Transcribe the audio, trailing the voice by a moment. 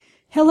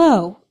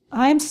Hello,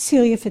 I'm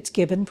Cecelia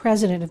Fitzgibbon,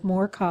 president of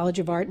Moore College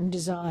of Art and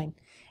Design,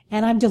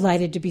 and I'm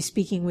delighted to be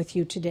speaking with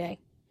you today.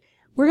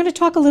 We're going to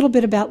talk a little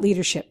bit about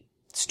leadership,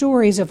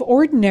 stories of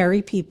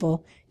ordinary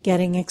people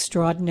getting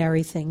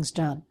extraordinary things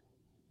done.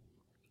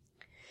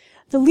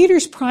 The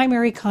leader's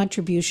primary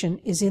contribution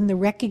is in the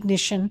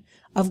recognition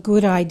of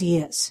good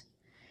ideas,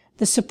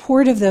 the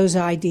support of those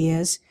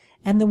ideas,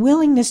 and the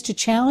willingness to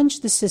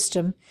challenge the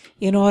system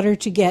in order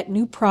to get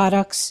new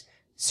products,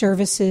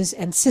 services,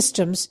 and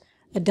systems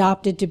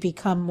adopted to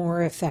become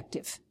more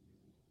effective.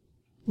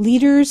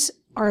 Leaders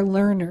are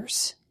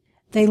learners.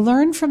 They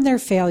learn from their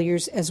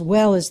failures as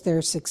well as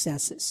their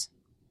successes.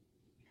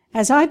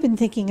 As I've been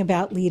thinking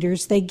about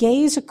leaders, they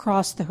gaze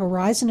across the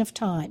horizon of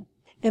time,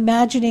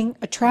 imagining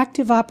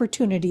attractive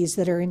opportunities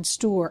that are in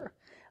store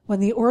when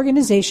the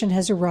organization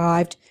has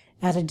arrived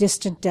at a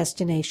distant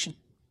destination.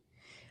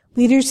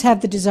 Leaders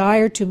have the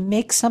desire to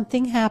make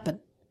something happen,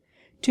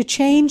 to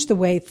change the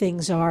way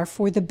things are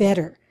for the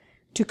better,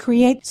 to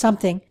create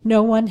something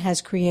no one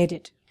has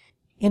created.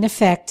 In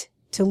effect,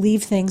 to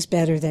leave things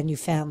better than you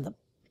found them.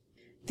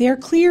 Their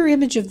clear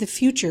image of the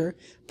future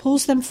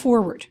pulls them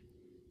forward.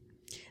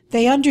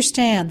 They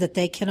understand that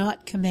they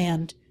cannot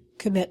command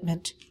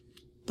commitment,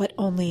 but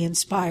only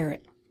inspire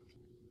it.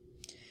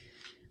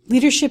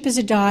 Leadership is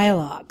a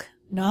dialogue,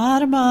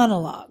 not a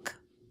monologue.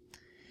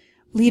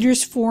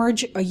 Leaders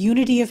forge a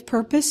unity of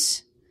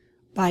purpose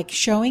by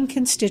showing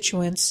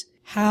constituents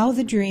how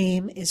the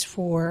dream is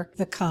for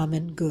the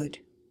common good.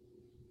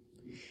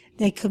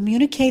 They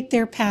communicate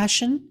their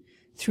passion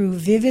through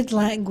vivid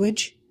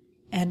language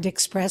and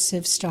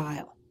expressive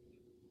style.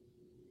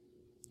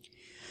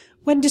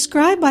 When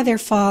described by their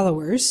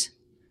followers,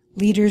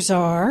 leaders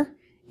are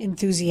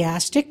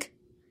enthusiastic.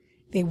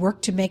 They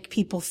work to make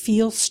people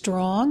feel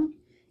strong,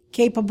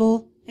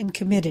 capable, and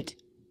committed.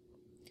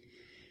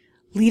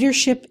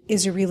 Leadership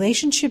is a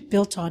relationship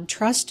built on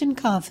trust and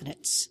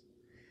confidence.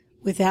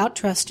 Without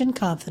trust and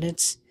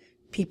confidence,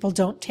 people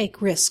don't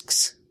take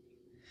risks.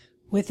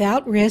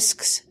 Without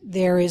risks,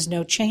 there is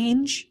no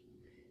change.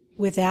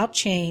 Without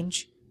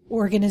change,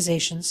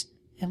 organizations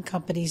and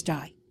companies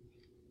die.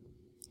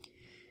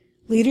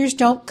 Leaders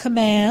don't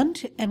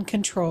command and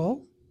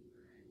control.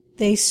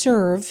 They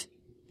serve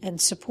and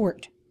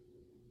support.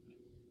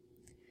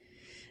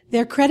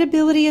 Their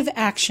credibility of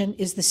action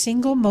is the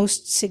single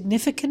most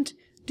significant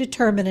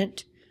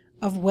determinant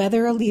of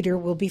whether a leader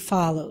will be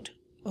followed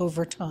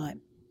over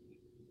time.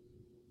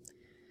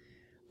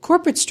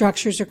 Corporate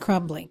structures are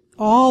crumbling.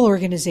 All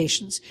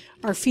organizations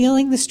are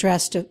feeling the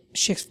stress of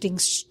shifting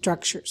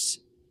structures.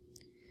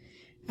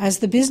 As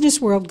the business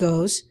world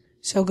goes,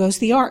 so goes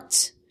the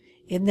arts,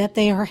 in that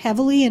they are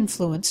heavily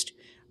influenced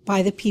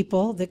by the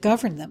people that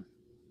govern them,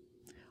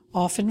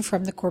 often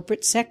from the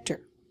corporate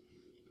sector.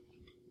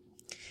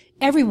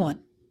 Everyone,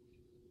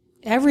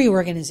 every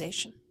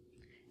organization,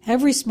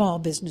 every small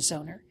business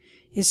owner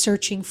is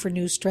searching for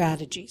new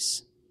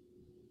strategies.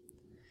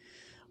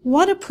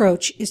 One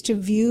approach is to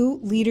view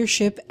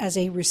leadership as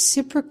a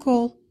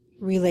reciprocal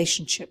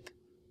relationship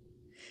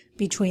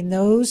between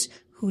those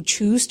who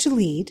choose to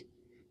lead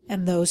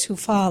and those who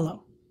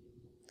follow.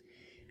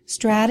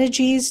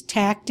 Strategies,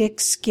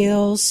 tactics,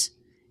 skills,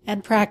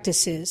 and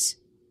practices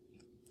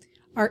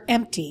are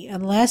empty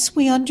unless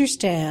we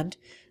understand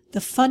the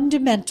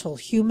fundamental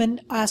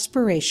human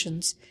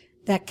aspirations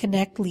that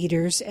connect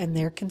leaders and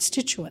their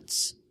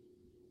constituents.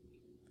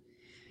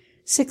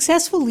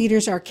 Successful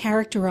leaders are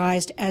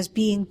characterized as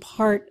being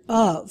part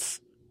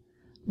of,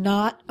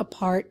 not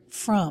apart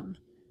from,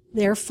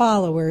 their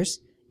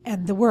followers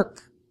and the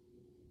work.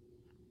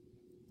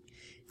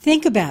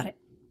 Think about it.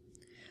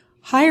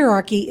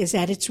 Hierarchy is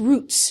at its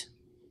roots.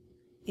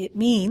 It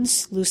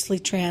means, loosely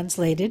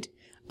translated,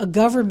 a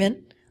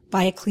government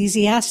by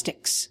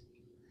ecclesiastics.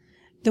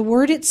 The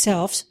word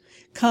itself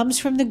comes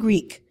from the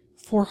Greek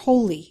for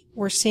holy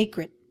or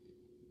sacred.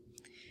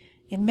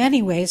 In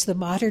many ways, the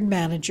modern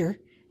manager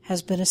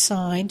has been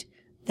assigned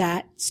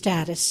that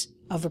status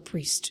of a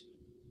priest.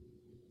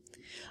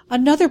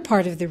 Another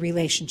part of the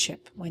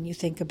relationship, when you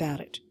think about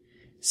it,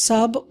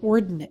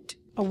 subordinate,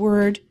 a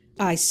word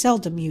I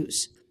seldom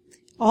use,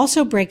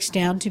 also breaks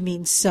down to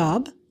mean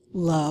sub,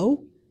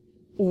 low,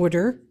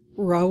 order,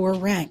 row, or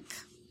rank.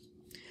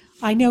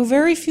 I know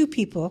very few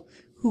people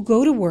who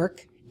go to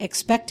work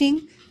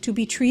expecting to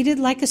be treated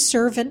like a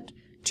servant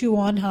to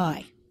on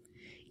high.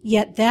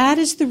 Yet that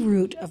is the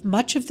root of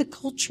much of the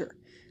culture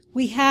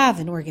we have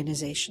in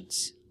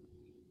organizations.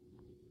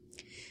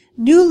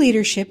 New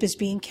leadership is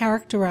being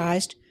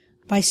characterized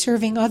by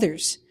serving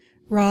others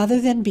rather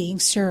than being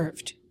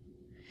served.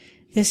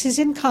 This is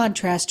in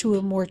contrast to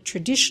a more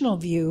traditional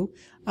view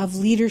of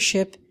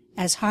leadership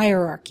as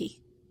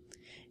hierarchy.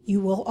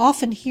 You will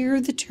often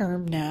hear the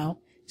term now,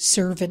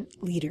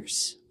 servant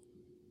leaders.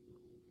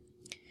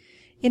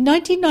 In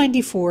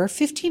 1994,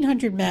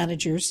 1,500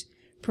 managers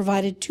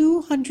provided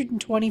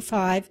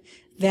 225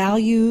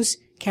 values,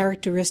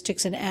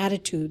 characteristics, and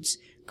attitudes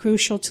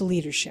crucial to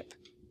leadership.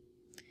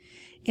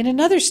 In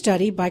another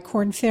study by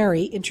Korn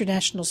Ferry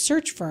International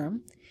Search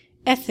Firm,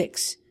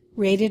 Ethics,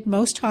 rated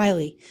most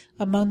highly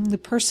among the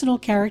personal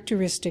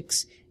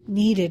characteristics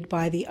needed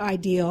by the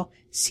ideal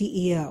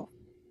CEO.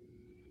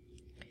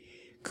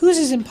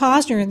 Kouzes and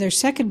Posner, in their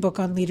second book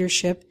on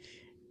leadership,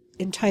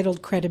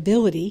 entitled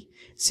Credibility,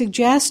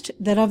 suggest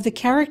that of the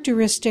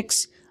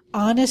characteristics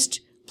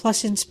honest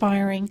plus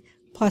inspiring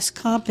plus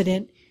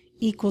competent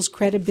equals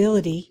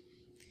credibility.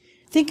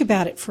 Think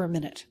about it for a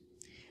minute.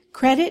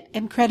 Credit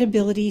and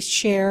credibility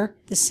share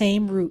the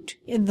same root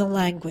in the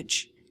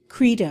language,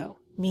 credo,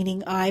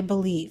 meaning I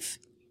believe.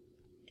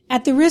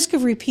 At the risk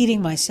of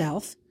repeating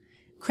myself,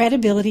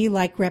 credibility,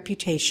 like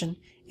reputation,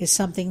 is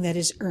something that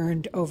is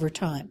earned over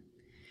time.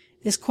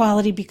 This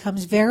quality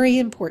becomes very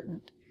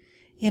important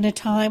in a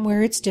time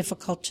where it's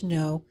difficult to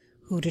know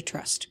who to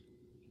trust.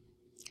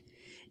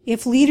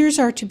 If leaders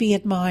are to be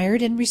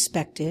admired and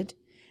respected,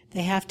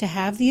 they have to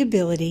have the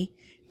ability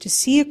to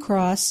see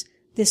across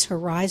this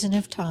horizon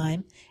of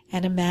time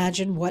and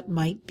imagine what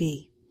might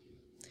be.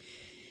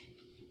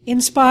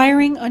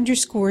 Inspiring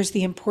underscores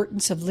the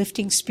importance of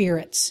lifting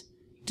spirits,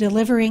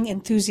 delivering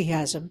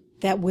enthusiasm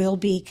that will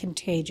be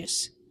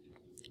contagious.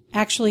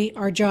 Actually,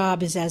 our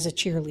job is as a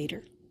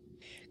cheerleader.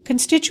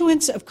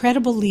 Constituents of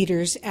credible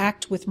leaders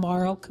act with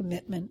moral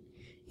commitment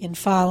in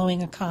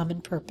following a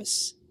common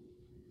purpose.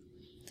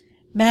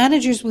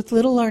 Managers with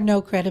little or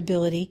no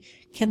credibility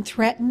can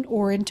threaten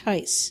or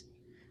entice,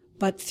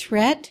 but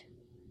threat,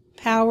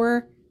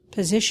 power,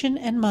 position,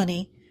 and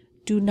money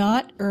do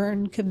not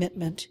earn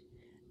commitment.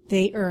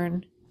 They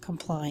earn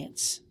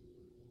compliance.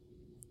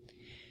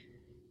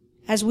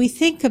 As we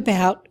think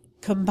about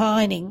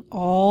combining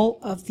all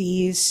of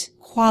these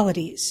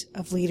qualities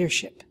of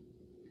leadership,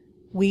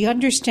 we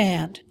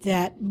understand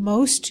that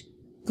most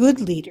good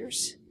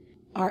leaders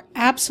are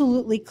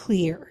absolutely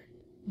clear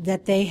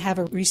that they have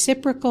a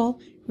reciprocal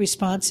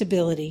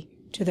responsibility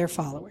to their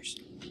followers.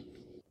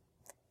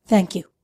 Thank you.